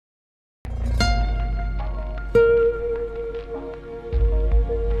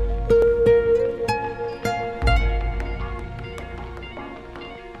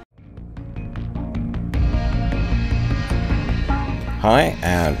Hi,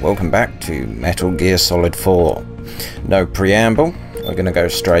 and welcome back to Metal Gear Solid 4. No preamble, we're going to go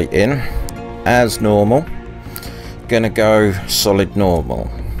straight in. As normal, going to go solid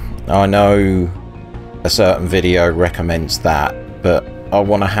normal. I know a certain video recommends that, but I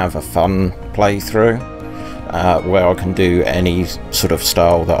want to have a fun playthrough where I can do any sort of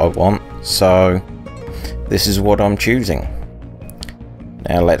style that I want, so this is what I'm choosing.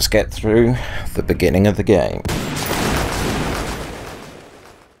 Now let's get through the beginning of the game.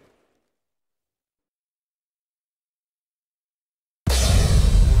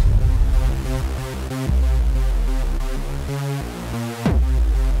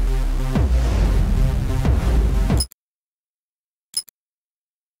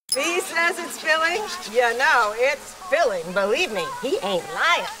 He says it's filling. You know, it's filling. Believe me, he ain't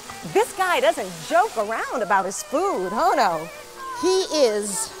lying. This guy doesn't joke around about his food. Oh, no. He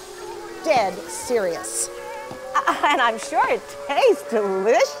is dead serious. And I'm sure it tastes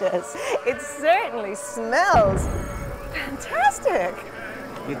delicious. It certainly smells fantastic.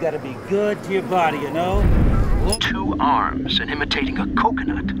 You gotta be good to your body, you know? 2 arms and imitating a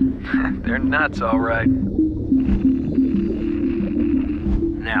coconut. They're nuts, all right.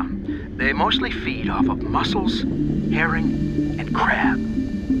 Now, they mostly feed off of mussels, herring, and crab.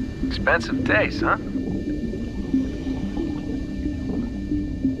 Expensive taste, huh?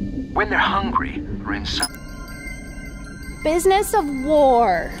 When they're hungry, or in some... Business of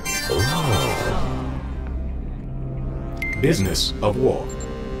War. Business of War.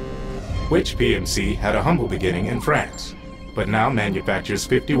 Which PMC had a humble beginning in France, but now manufactures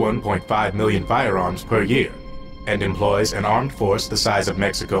 51.5 million firearms per year, and employs an armed force the size of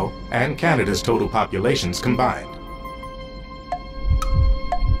Mexico and Canada's total populations combined.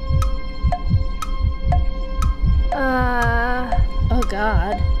 Oh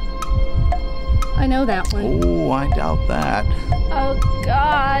God. I know that one. Oh, I doubt that. Oh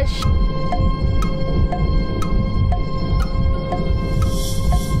gosh.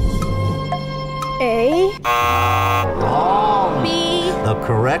 A. Wrong. B. The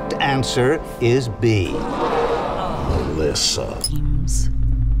correct answer is B. Melissa.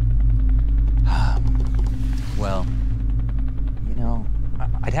 Well, you know,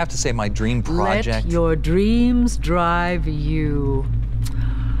 I'd have to say my dream project... Let your dreams drive you.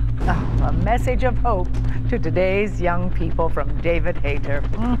 Oh, a message of hope to today's young people from David Hayter.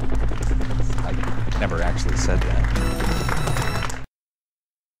 I never actually said that.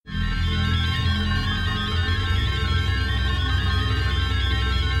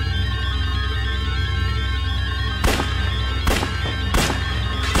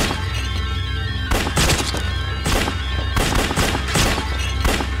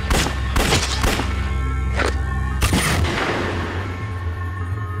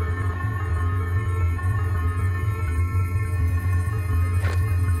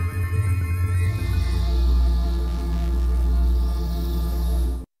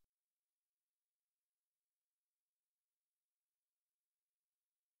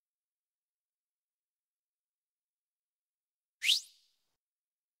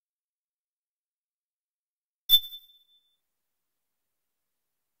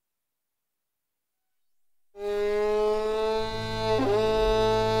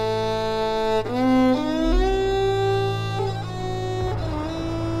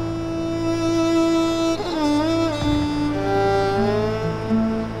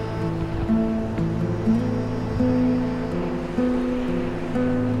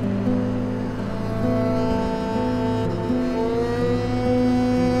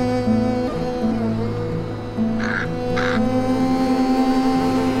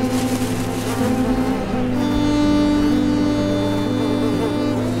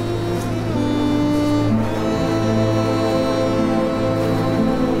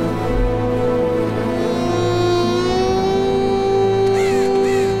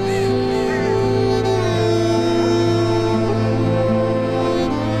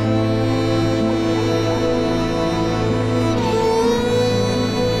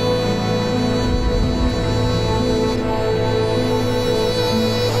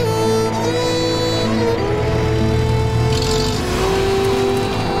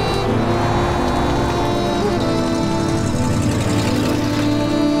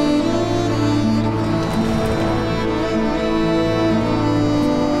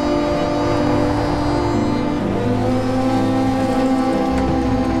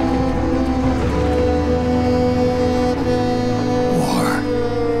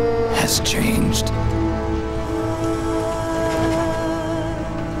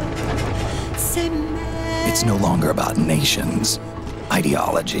 It's no longer about nations,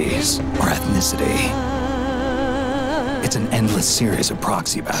 ideologies, or ethnicity. It's an endless series of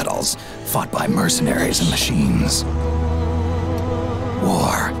proxy battles, fought by mercenaries and machines.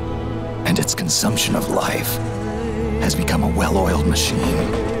 War, and its consumption of life, has become a well-oiled machine.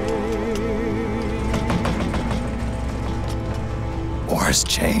 War's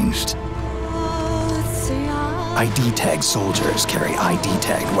changed. ID-tagged soldiers carry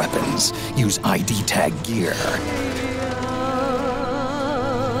ID-tagged weapons, use ID-tagged gear.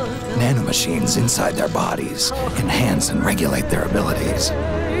 Nanomachines inside their bodies enhance and regulate their abilities.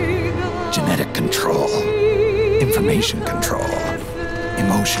 Genetic control, information control,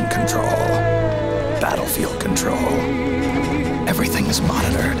 emotion control, battlefield control. Everything is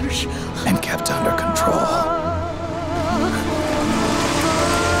monitored and kept under control.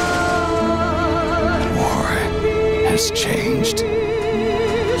 War has changed.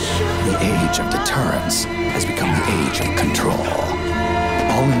 The age of deterrence has become the age of control.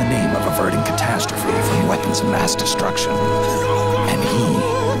 All in the name of averting catastrophe from weapons of mass destruction. And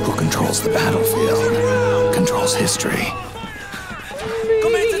he who controls the battlefield controls history.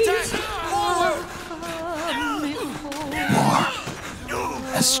 War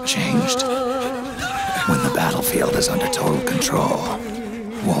has changed. When the battlefield is under total control,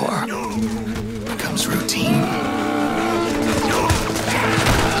 war becomes routine.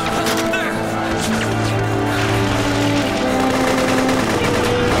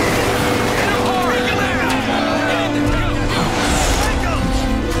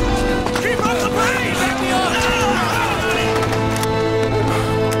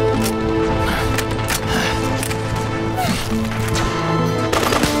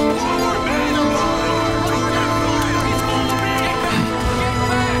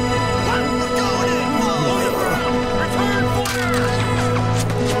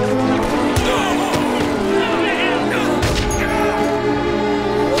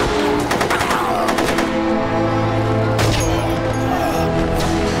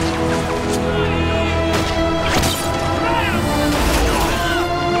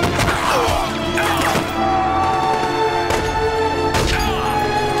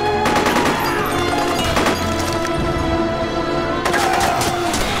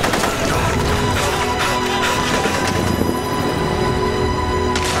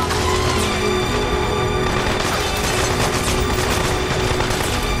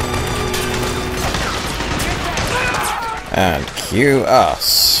 And cue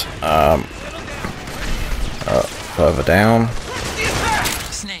us. Further down.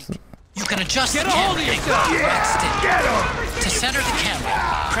 Snake, you can adjust the camera angle with right stick. To center the camera,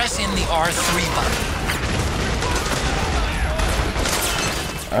 press in the R3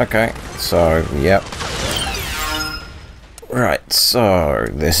 button. Okay, so, yep. Right, so,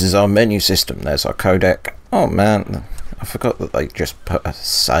 this is our menu system. There's our codec. Oh man, I forgot that they just put a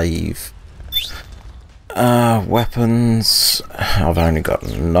save. Weapons. I've only got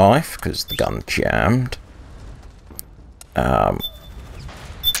a knife because the gun jammed.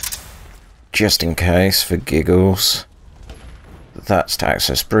 Just in case, for giggles. That's to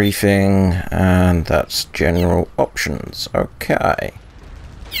access briefing, and that's general options. Okay.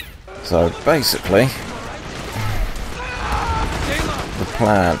 So basically, the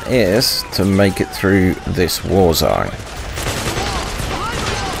plan is to make it through this war zone.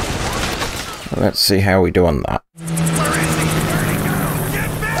 Let's see how we do on that.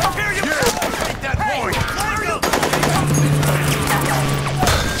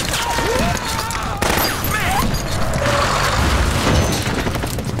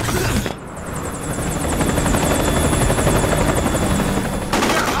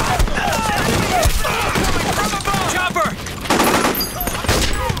 Chopper!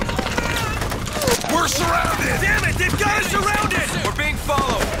 We're surrounded! Damn it! They've got us surrounded! We're being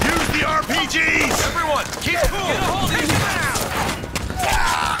followed! Use the RPGs! Everyone, keep cool! Get a hold of him!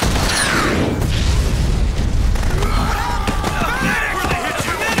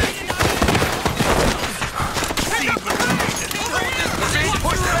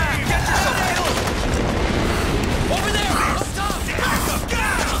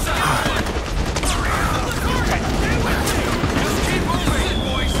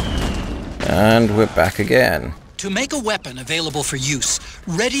 And we're back again. To make a weapon available for use,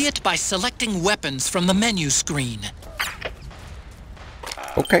 ready it by selecting weapons from the menu screen.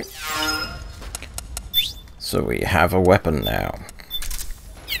 Okay. So we have a weapon now.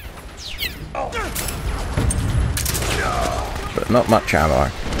 But not much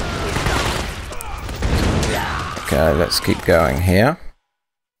ammo. Okay, let's keep going here.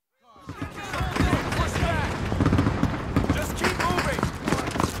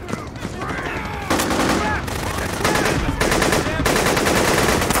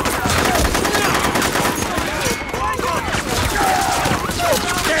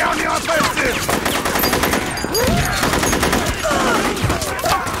 this!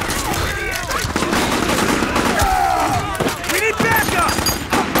 We need backup!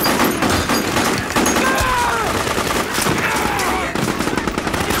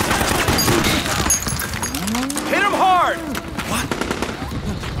 Hit him hard! What?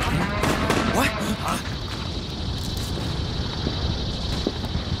 What?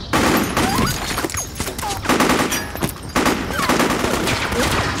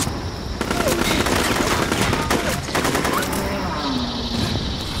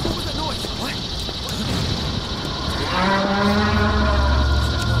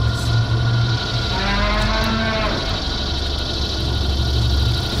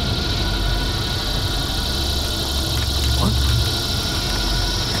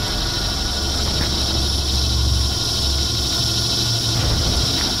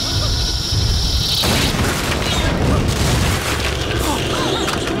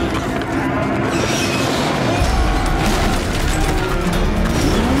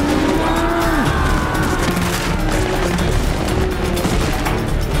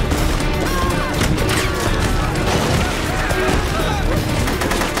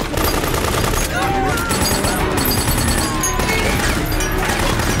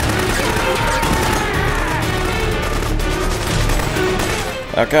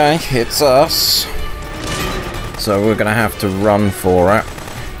 Okay, it's us. So we're gonna have to run for it.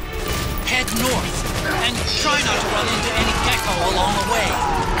 Head north, and try not to run into any gecko along the way.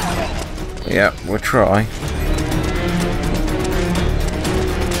 Yep, we'll try.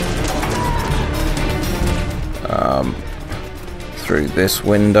 Through this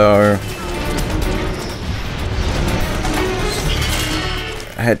window.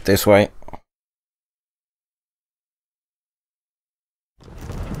 Head this way.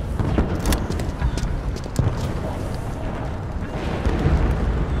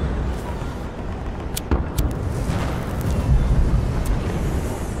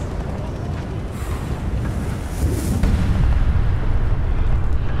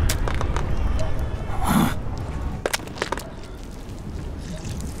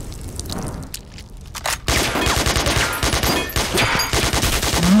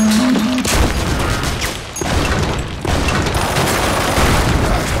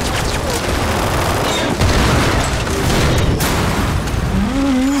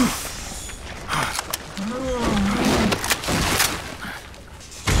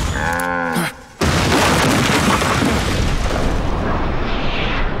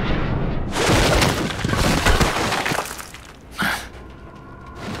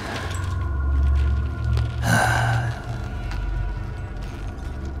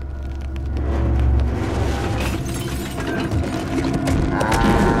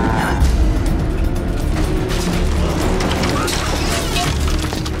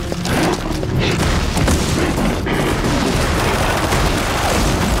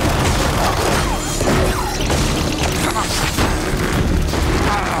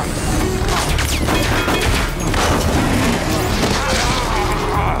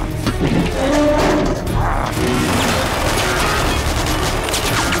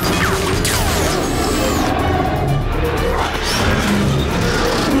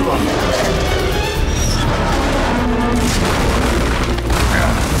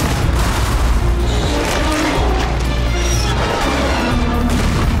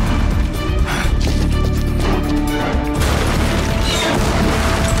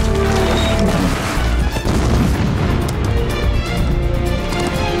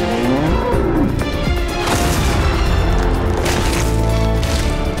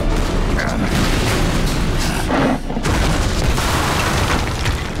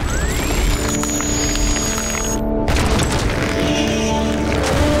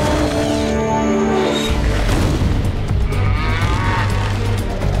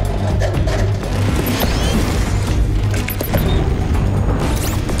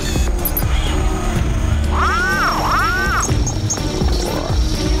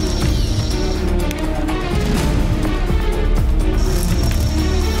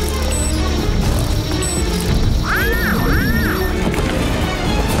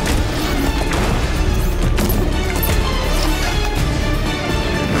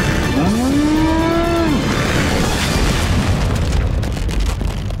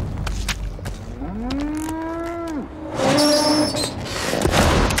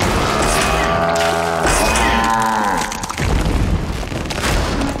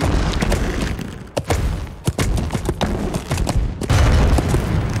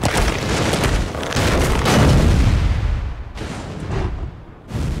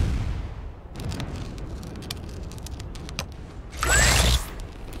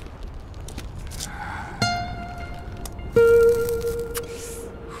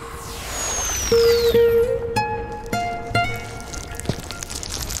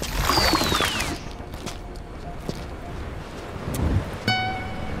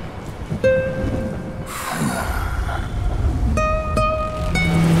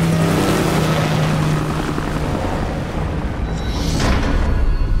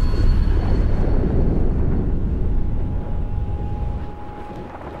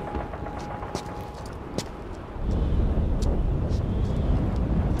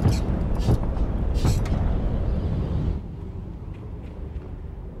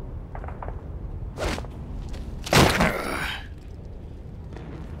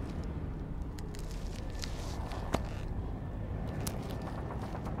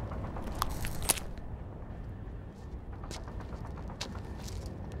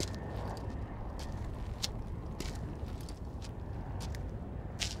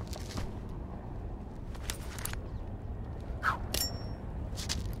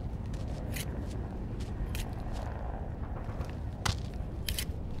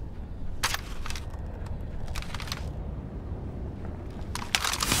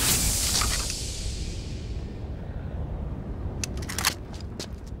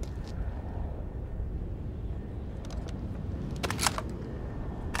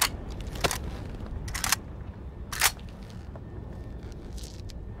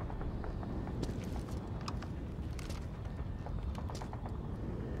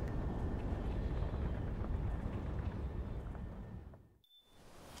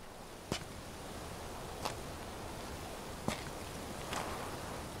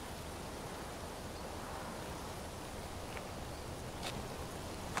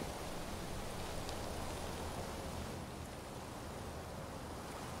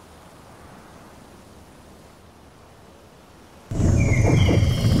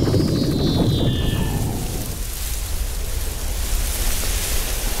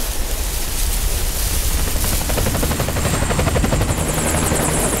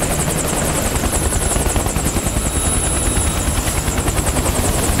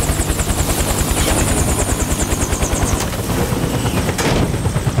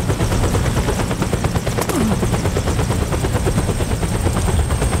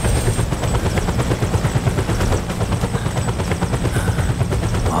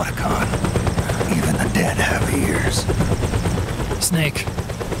 Otacon, even the dead have ears. Snake,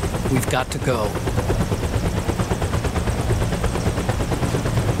 we've got to go.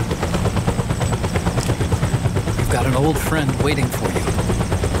 You've got an old friend waiting for you.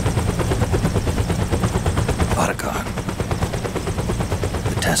 Otacon,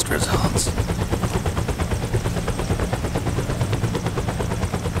 the test results.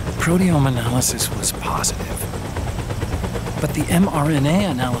 Proteome analysis was positive, but the mRNA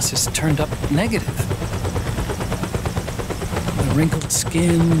analysis turned up negative. The wrinkled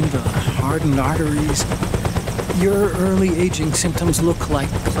skin, the hardened arteries. Your early aging symptoms look like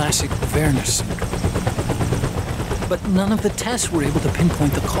classic Werner syndrome. But none of the tests were able to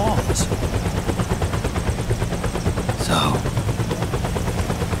pinpoint the cause. So?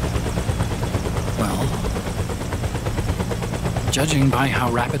 Well, judging by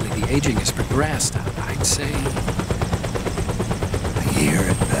how rapidly the aging has progressed, I'd say... a year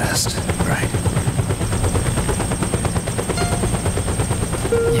at best, right?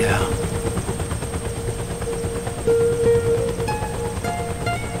 Yeah.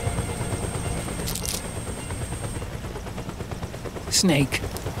 Snake,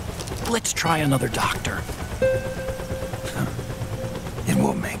 let's try another doctor. It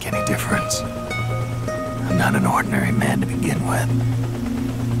won't make any difference. I'm not an ordinary man to begin with.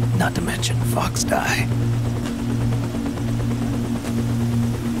 Not to mention Fox Die.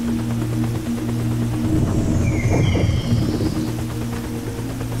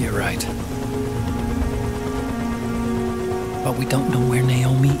 You're right. But we don't know where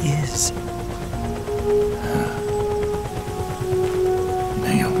Naomi is.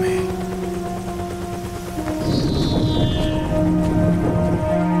 Naomi.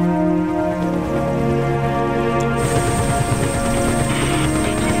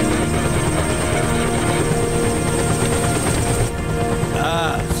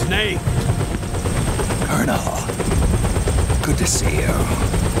 Snake. Colonel. Good to see you.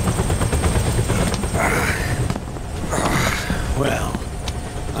 Well,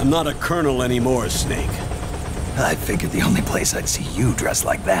 I'm not a colonel anymore, Snake. I figured the only place I'd see you dressed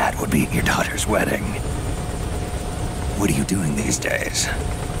like that would be at your daughter's wedding. What are you doing these days?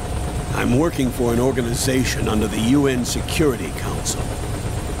 I'm working for an organization under the UN Security Council.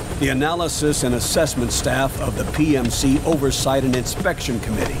 The Analysis and Assessment Staff of the PMC Oversight and Inspection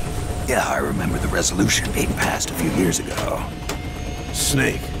Committee. Yeah, I remember the resolution being passed a few years ago.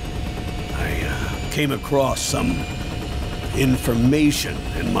 Snake, I came across some information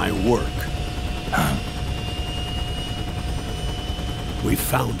in my work. Huh? We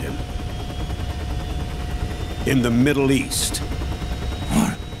found him. In the Middle East.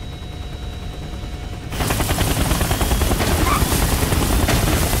 What?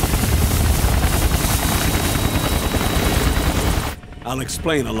 I'll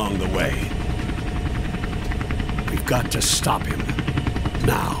explain along the way. We've got to stop him.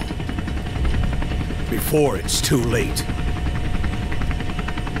 Now. Before it's too late.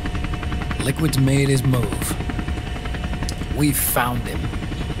 Liquid's made his move. We found him.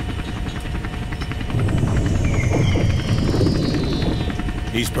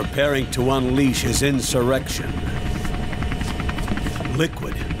 He's preparing to unleash his insurrection.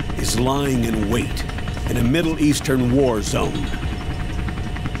 Liquid is lying in wait in a Middle Eastern war zone.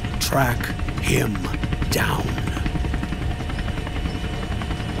 Track him down.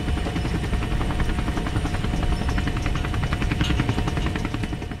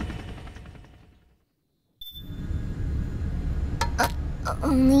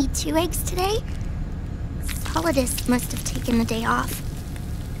 Only 2 eggs today? Solidus must have taken the day off.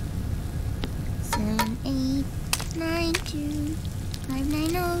 7, 8, 9, 2, 5, 9,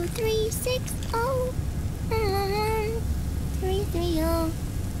 0, 3, 6, 0, 3, 3, 0,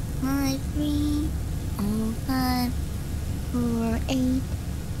 5, 3, 0, 5, 4, 8,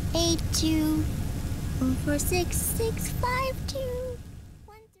 8, 2, 4, 4, 6, 6, 5, 2,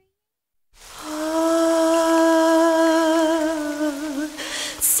 1, 3.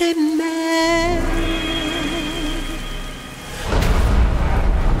 C'est mère.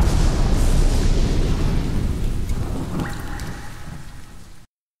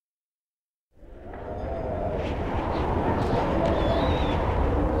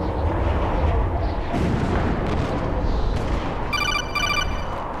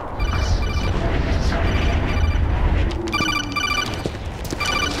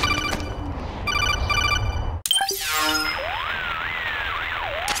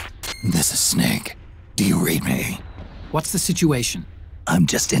 This is Snake. Do you read me? What's the situation? I'm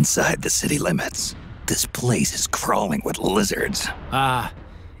just inside the city limits. This place is crawling with lizards. Ah,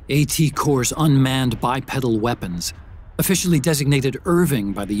 AT Corps' unmanned bipedal weapons. officially designated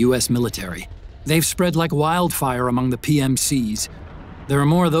Irving by the US military. They've spread like wildfire among the PMCs. There are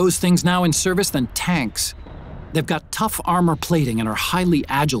more of those things now in service than tanks. They've got tough armor plating and are highly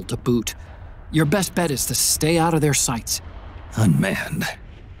agile to boot. Your best bet is to stay out of their sights. Unmanned.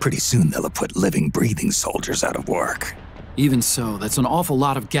 Pretty soon they'll have put living, breathing soldiers out of work. Even so, that's an awful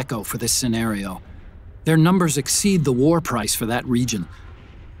lot of gecko for this scenario. Their numbers exceed the war price for that region.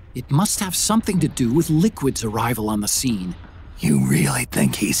 It must have something to do with Liquid's arrival on the scene. You really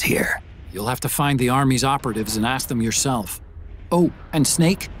think he's here? You'll have to find the Army's operatives and ask them yourself. Oh, and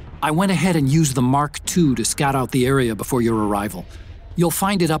Snake, I went ahead and used the Mark II to scout out the area before your arrival. You'll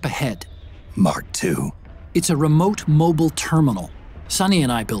find it up ahead. Mark II? It's a remote mobile terminal. Sonny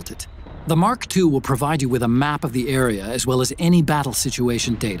and I built it. The Mark II will provide you with a map of the area as well as any battle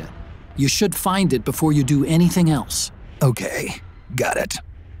situation data. You should find it before you do anything else. Okay, got it.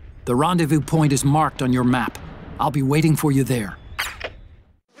 The rendezvous point is marked on your map. I'll be waiting for you there.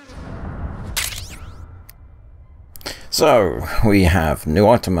 So, we have new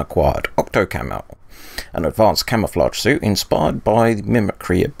item acquired, Octo Camo, an advanced camouflage suit inspired by the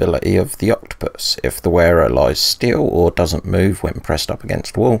mimicry ability of the octopus. If the wearer lies still or doesn't move when pressed up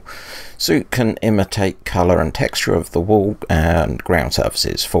against wall, suit can imitate colour and texture of the wall and ground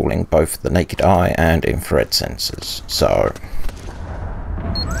surfaces, fooling both the naked eye and infrared sensors. So,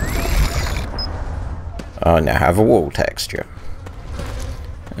 I now have a wall texture.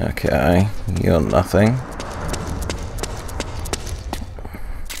 Okay, you're nothing.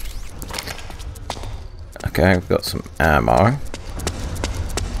 Okay, we've got some ammo.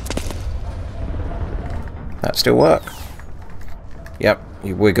 That still work? Yep,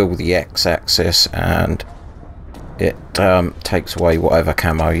 you wiggle the X-axis and it takes away whatever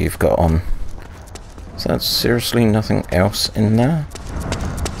camo you've got on. So that's seriously nothing else in there?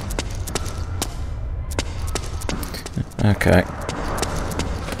 Okay.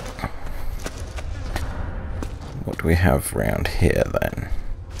 What do we have around here then?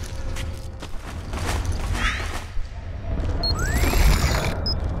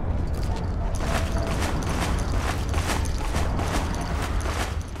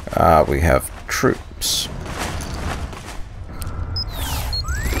 We have troops.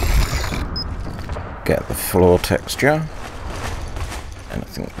 Get the floor texture.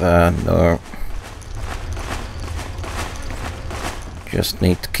 Anything there? No. Just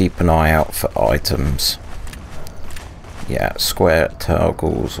need to keep an eye out for items. Yeah, square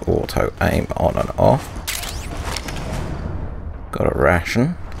toggles auto aim on and off. Got a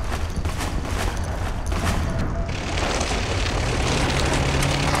ration.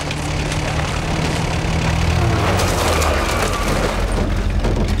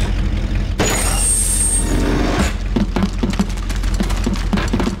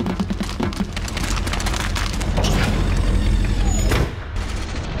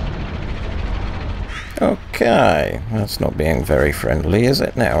 Okay, that's not being very friendly, is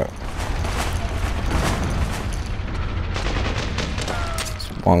it now? It's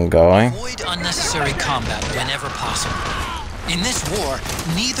one guy. Avoid unnecessary combat whenever possible. In this war,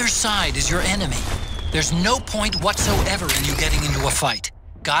 neither side is your enemy. There's no point whatsoever in you getting into a fight.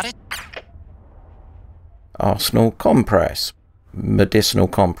 Got it? Arsenal compress. Medicinal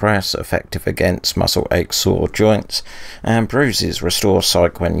compress, effective against muscle aches, sore joints, and bruises. Restore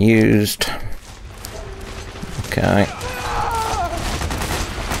psych when used. Okay.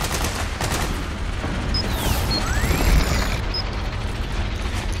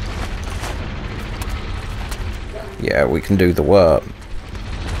 Yeah, we can do the work.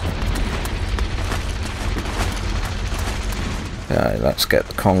 Okay, let's get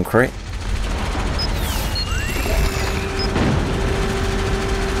the concrete.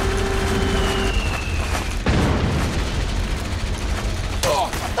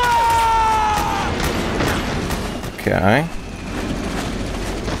 Okay.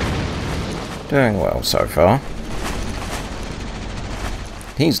 Doing well so far.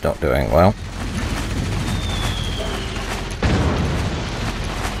 He's not doing well.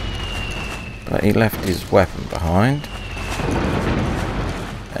 But he left his weapon behind.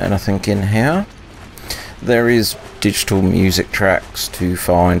 Anything in here? There is digital music tracks to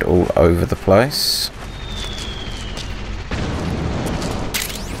find all over the place.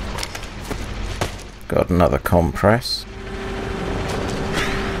 Got another compress.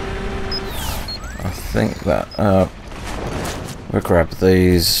 I think that we'll grab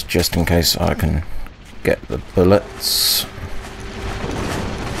these just in case I can get the bullets.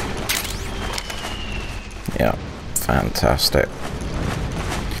 Yeah, fantastic.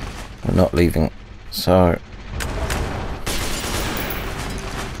 We're not leaving, so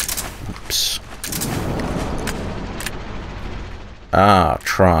oops. Ah,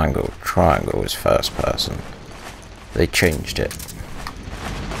 triangle. Triangle is first person. They changed it.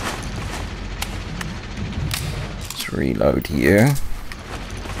 Let's reload you.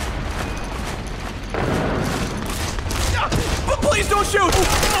 Please don't shoot!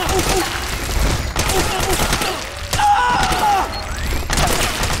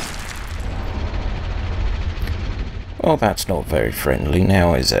 Well, that's not very friendly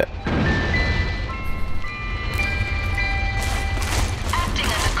now, is it? Acting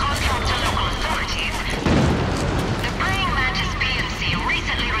as a contract to local authorities, the Praying Mantis PLC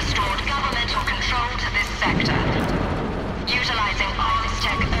recently restored governmental control to this sector. Utilizing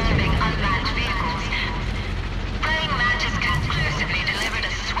Armistech Irving unmanned vehicles, Praying Mantis conclusively delivered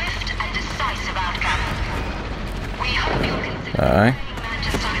a swift and decisive outcome. We hope you'll consider Alright. Praying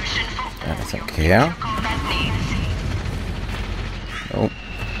Mantis solution for Anything here? combat needs. Oh.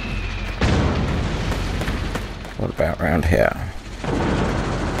 What about around here?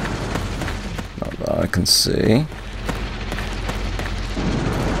 Not that I can see.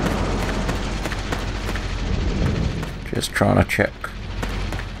 Just trying to check.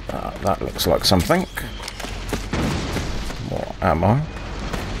 That looks like something. More ammo.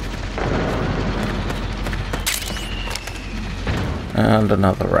 And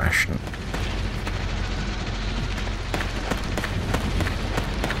another ration.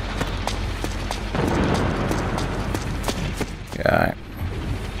 Okay.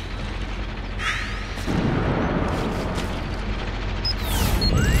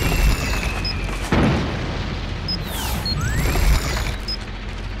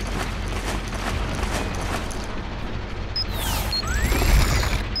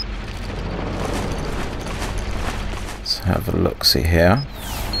 Let's have a look-see here.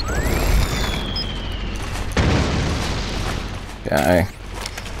 Okay.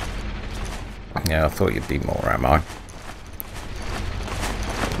 Yeah, I thought you'd be more ammo.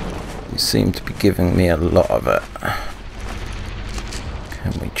 You seem to be giving me a lot of it.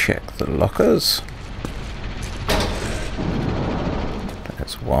 Can we check the lockers?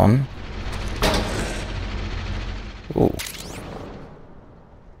 There's one. Ooh.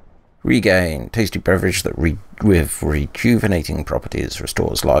 Regain. Tasty beverage that with rejuvenating properties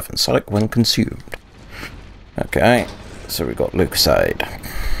restores life and sight when consumed. Okay, so we got Lucasade.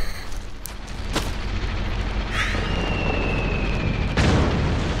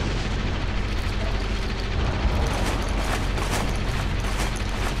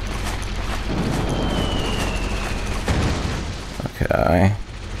 Okay.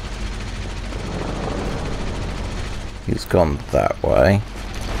 He's gone that way.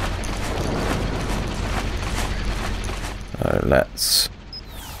 So let's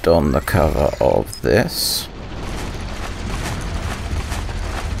don the cover of this.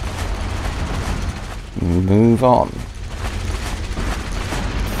 Move on.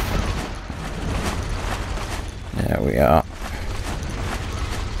 There we are.